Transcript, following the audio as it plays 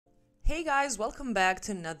Hey guys, welcome back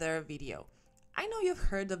to another video. I know you've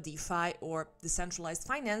heard of DeFi or decentralized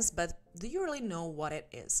finance, but do you really know what it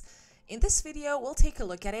is? In this video, we'll take a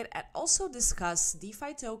look at it and also discuss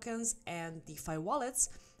DeFi tokens and DeFi wallets.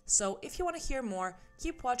 So if you want to hear more,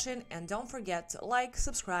 keep watching and don't forget to like,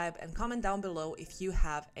 subscribe, and comment down below if you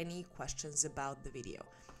have any questions about the video.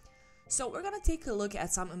 So we're going to take a look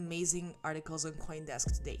at some amazing articles on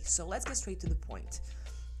CoinDesk today. So let's get straight to the point.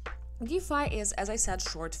 DeFi is, as I said,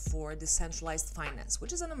 short for decentralized finance,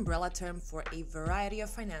 which is an umbrella term for a variety of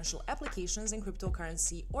financial applications in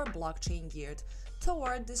cryptocurrency or blockchain geared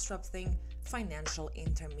toward disrupting financial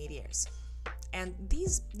intermediaries. And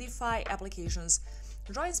these DeFi applications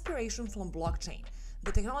draw inspiration from blockchain,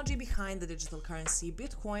 the technology behind the digital currency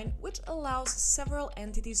Bitcoin, which allows several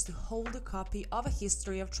entities to hold a copy of a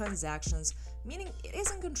history of transactions, meaning it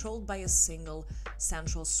isn't controlled by a single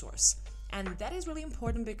central source. And that is really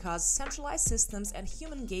important because centralized systems and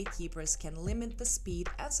human gatekeepers can limit the speed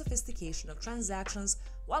and sophistication of transactions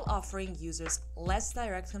while offering users less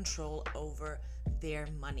direct control over their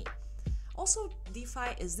money. Also,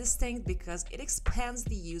 DeFi is distinct because it expands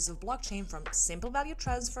the use of blockchain from simple value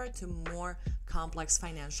transfer to more complex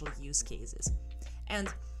financial use cases. And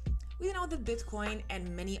we know that Bitcoin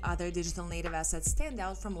and many other digital native assets stand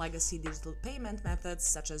out from legacy digital payment methods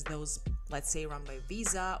such as those, let's say, run by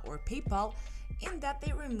Visa or PayPal, in that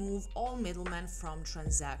they remove all middlemen from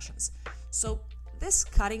transactions. So this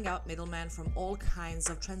cutting out middlemen from all kinds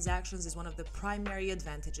of transactions is one of the primary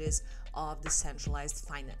advantages of decentralized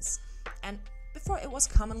finance. And before it was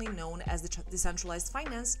commonly known as decentralized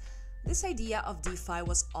finance, this idea of DeFi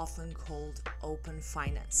was often called open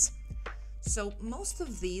finance. So most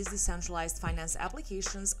of these decentralized finance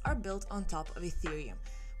applications are built on top of Ethereum,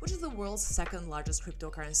 which is the world's second largest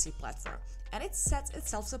cryptocurrency platform, and it sets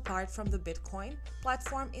itself apart from the Bitcoin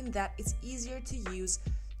platform in that it's easier to use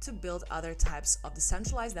to build other types of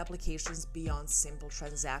decentralized applications beyond simple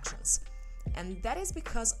transactions. And that is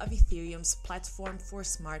because of Ethereum's platform for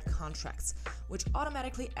smart contracts, which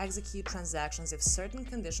automatically execute transactions if certain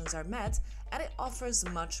conditions are met, and it offers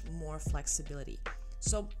much more flexibility.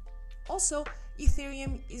 So also,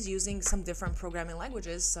 Ethereum is using some different programming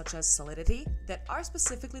languages such as Solidity that are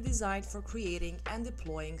specifically designed for creating and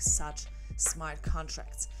deploying such smart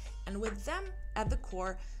contracts. And with them at the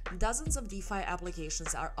core, dozens of DeFi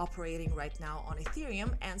applications are operating right now on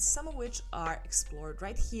Ethereum, and some of which are explored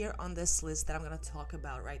right here on this list that I'm going to talk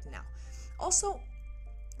about right now. Also,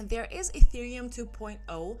 there is Ethereum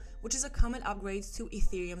 2.0, which is a common upgrade to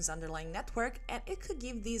Ethereum's underlying network, and it could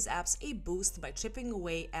give these apps a boost by chipping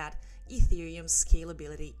away at Ethereum's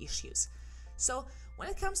scalability issues. So when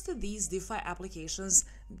it comes to these DeFi applications,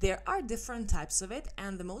 there are different types of it,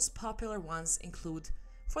 and the most popular ones include,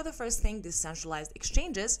 for the first thing, decentralized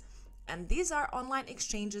exchanges, and these are online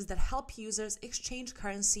exchanges that help users exchange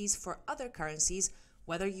currencies for other currencies,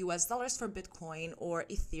 whether US dollars for Bitcoin or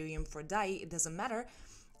Ethereum for DAI, it doesn't matter.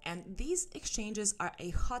 And these exchanges are a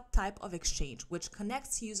hot type of exchange which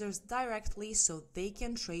connects users directly so they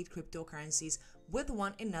can trade cryptocurrencies with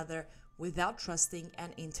one another without trusting an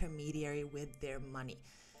intermediary with their money.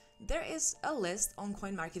 There is a list on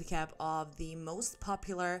CoinMarketCap of the most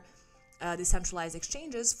popular decentralized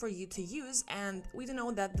exchanges for you to use, and we do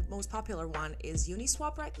know that the most popular one is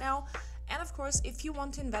Uniswap right now. And of course, if you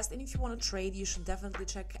want to invest and if you want to trade, you should definitely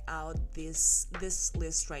check out this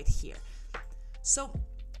list right here. So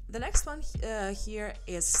the next one here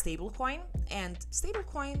is stablecoin, and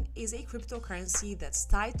stablecoin is a cryptocurrency that's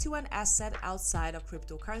tied to an asset outside of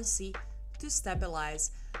cryptocurrency to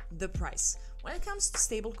stabilize the price. When it comes to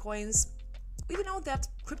stablecoins, we know that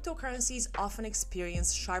cryptocurrencies often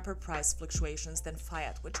experience sharper price fluctuations than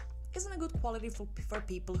fiat, which isn't a good quality for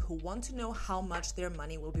people who want to know how much their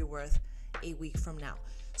money will be worth a week from now.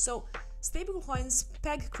 So stablecoins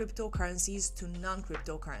peg cryptocurrencies to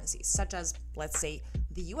non-cryptocurrencies, such as, let's say,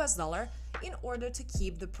 the US dollar, in order to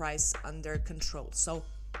keep the price under control. So,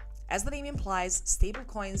 as the name implies,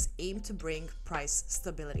 stablecoins aim to bring price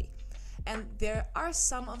stability. And there are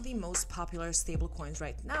some of the most popular stablecoins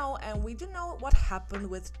right now, and we do know what happened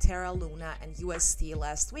with Terra, Luna, and UST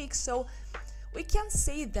last week, so we can't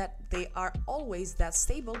say that they are always that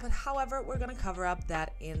stable, but however, we're going to cover up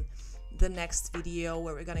that in the next video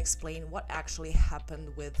where we're going to explain what actually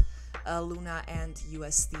happened with Luna and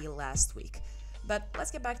UST last week. But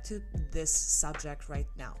let's get back to this subject right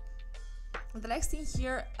now. The next thing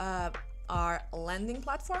here are lending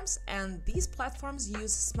platforms, and these platforms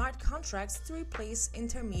use smart contracts to replace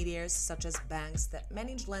intermediaries such as banks that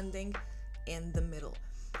manage lending in the middle.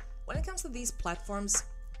 When it comes to these platforms,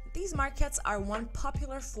 these markets are one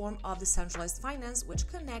popular form of decentralized finance which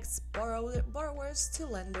connects borrowers to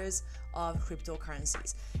lenders of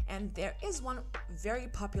cryptocurrencies. And there is one very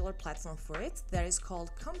popular platform for it that is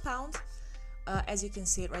called Compound. As you can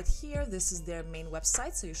see it right here, this is their main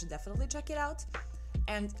website, so you should definitely check it out.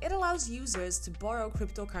 And it allows users to borrow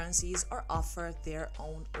cryptocurrencies or offer their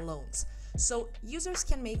own loans. So users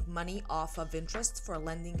can make money off of interest for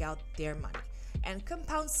lending out their money. And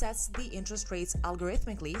Compound sets the interest rates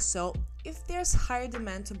algorithmically, so if there's higher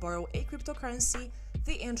demand to borrow a cryptocurrency,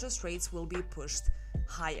 the interest rates will be pushed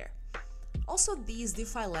higher. Also, these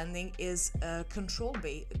DeFi lending is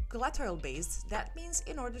collateral based. That means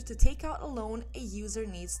in order to take out a loan, a user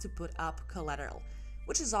needs to put up collateral,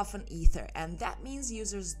 which is often Ether, and that means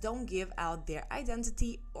users don't give out their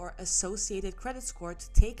identity or associated credit score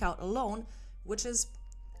to take out a loan, which is,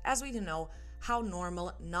 as we do know, how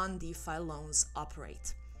normal non-DeFi loans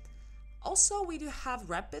operate. Also, we do have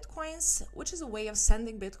wrapped bitcoins, which is a way of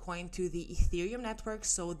sending Bitcoin to the Ethereum network,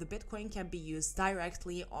 so the Bitcoin can be used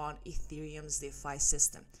directly on Ethereum's DeFi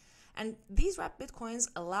system. And these wrapped bitcoins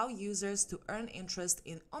allow users to earn interest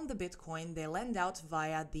on the Bitcoin they lend out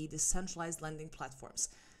via the decentralized lending platforms.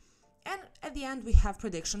 And at the end, we have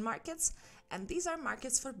prediction markets, and these are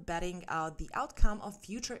markets for betting out the outcome of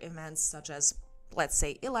future events such as, let's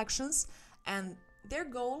say, elections, and their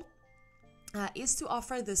goal is to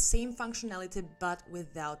offer the same functionality but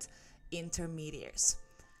without intermediaries.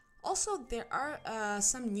 Also, there are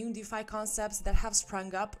some new DeFi concepts that have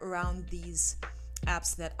sprung up around these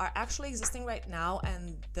apps that are actually existing right now,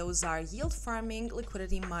 and those are yield farming,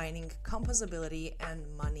 liquidity mining, composability, and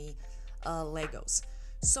money Legos.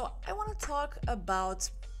 So I want to talk about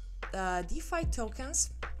DeFi tokens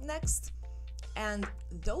next. And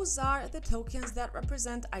those are the tokens that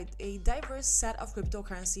represent a diverse set of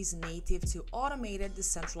cryptocurrencies native to automated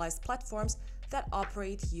decentralized platforms that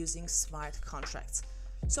operate using smart contracts.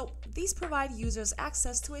 So these provide users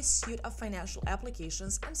access to a suite of financial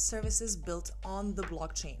applications and services built on the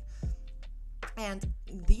blockchain. And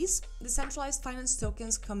these decentralized finance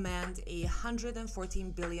tokens command a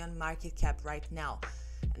 114 billion market cap right now.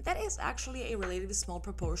 And that is actually a relatively small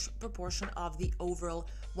proportion of the overall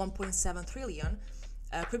 1.7 trillion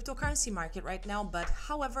cryptocurrency market right now, but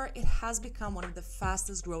however, it has become one of the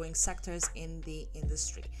fastest growing sectors in the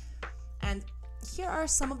industry. And here are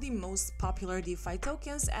some of the most popular DeFi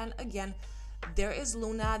tokens, and again, there is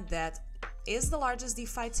Luna that is the largest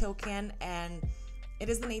DeFi token, and it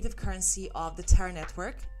is the native currency of the Terra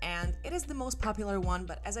network, and it is the most popular one,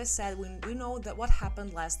 but as I said, we know that what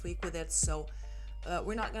happened last week with it, so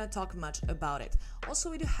we're not going to talk much about it.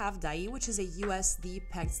 Also, we do have DAI, which is a USD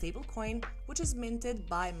pegged stablecoin, which is minted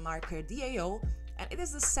by Marker DAO, and it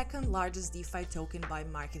is the second largest DeFi token by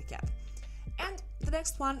market cap. And the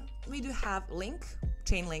next one, we do have Link,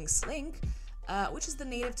 Chainlink's Link, which is the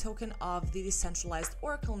native token of the decentralized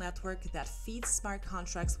Oracle network that feeds smart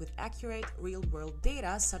contracts with accurate real-world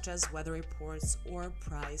data such as weather reports or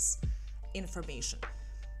price information.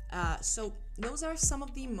 So those are some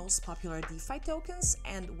of the most popular DeFi tokens,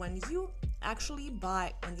 and when you actually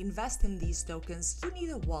buy and invest in these tokens, you need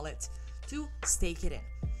a wallet to stake it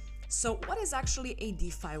in. So what is actually a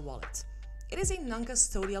DeFi wallet? It is a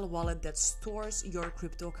non-custodial wallet that stores your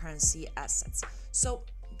cryptocurrency assets. So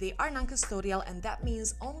they are non-custodial, and that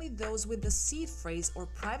means only those with the seed phrase or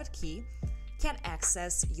private key can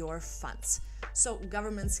access your funds. So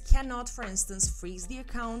governments cannot, for instance, freeze the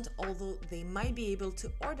account, although they might be able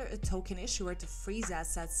to order a token issuer to freeze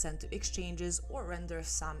assets sent to exchanges or render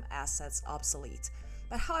some assets obsolete.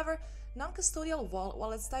 But however, non-custodial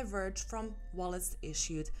wallets diverge from wallets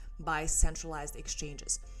issued by centralized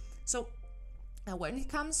exchanges. So when it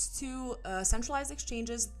comes to centralized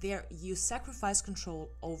exchanges, there you sacrifice control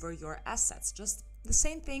over your assets, just the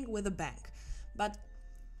same thing with a bank. But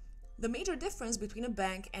the major difference between a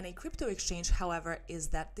bank and a crypto exchange, however, is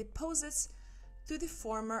that deposits to the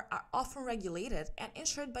former are often regulated and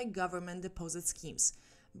insured by government deposit schemes.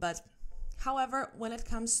 But however, when it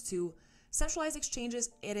comes to centralized exchanges,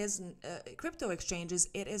 crypto exchanges,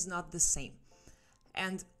 it is not the same.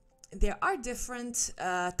 And there are different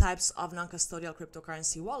types of non-custodial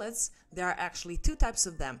cryptocurrency wallets. There are actually two types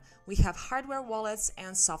of them. We have hardware wallets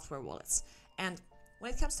and software wallets. And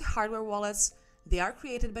when it comes to hardware wallets, they are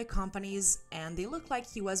created by companies and they look like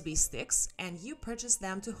USB sticks, and you purchase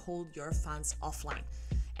them to hold your funds offline.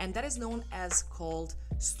 And that is known as cold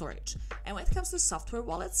storage. And when it comes to software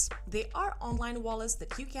wallets, they are online wallets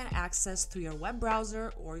that you can access through your web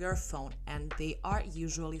browser or your phone, and they are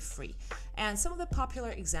usually free. And some of the popular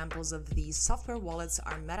examples of these software wallets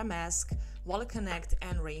are MetaMask, Wallet Connect,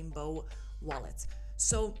 and Rainbow Wallet.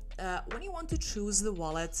 So when you want to choose the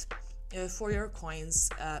wallet for your coins,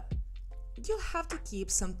 you'll have to keep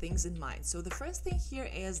some things in mind. So the first thing here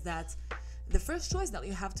is that the first choice that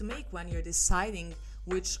you have to make when you're deciding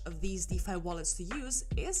which of these DeFi wallets to use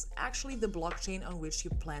is actually the blockchain on which you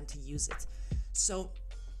plan to use it. So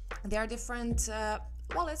there are different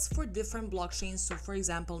wallets for different blockchains. So for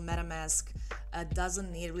example, MetaMask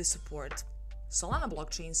doesn't natively support Solana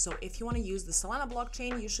blockchain. So if you want to use the Solana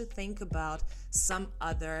blockchain, you should think about some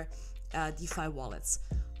other DeFi wallets.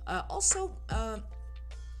 Also,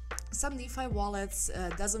 some DeFi wallets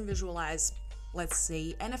doesn't visualize, let's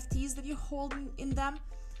say, NFTs that you hold in them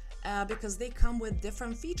because they come with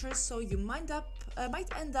different features. So you might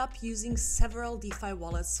end up using several DeFi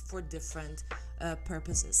wallets for different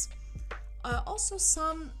purposes. Also,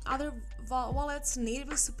 some other wallets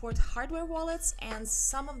natively support hardware wallets, and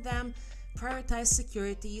some of them prioritize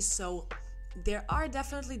security. So there are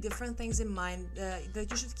definitely different things in mind that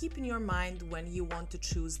you should keep in your mind when you want to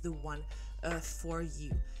choose the one for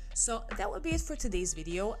you. So that would be it for today's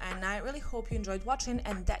video, and I really hope you enjoyed watching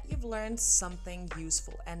and that you've learned something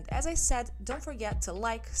useful. And as I said, don't forget to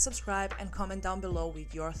like, subscribe, and comment down below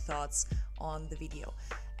with your thoughts on the video.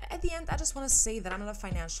 At the end, I just want to say that I'm not a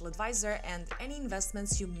financial advisor, and any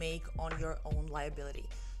investments you make on your own liability.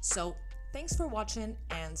 So thanks for watching,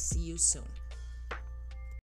 and see you soon.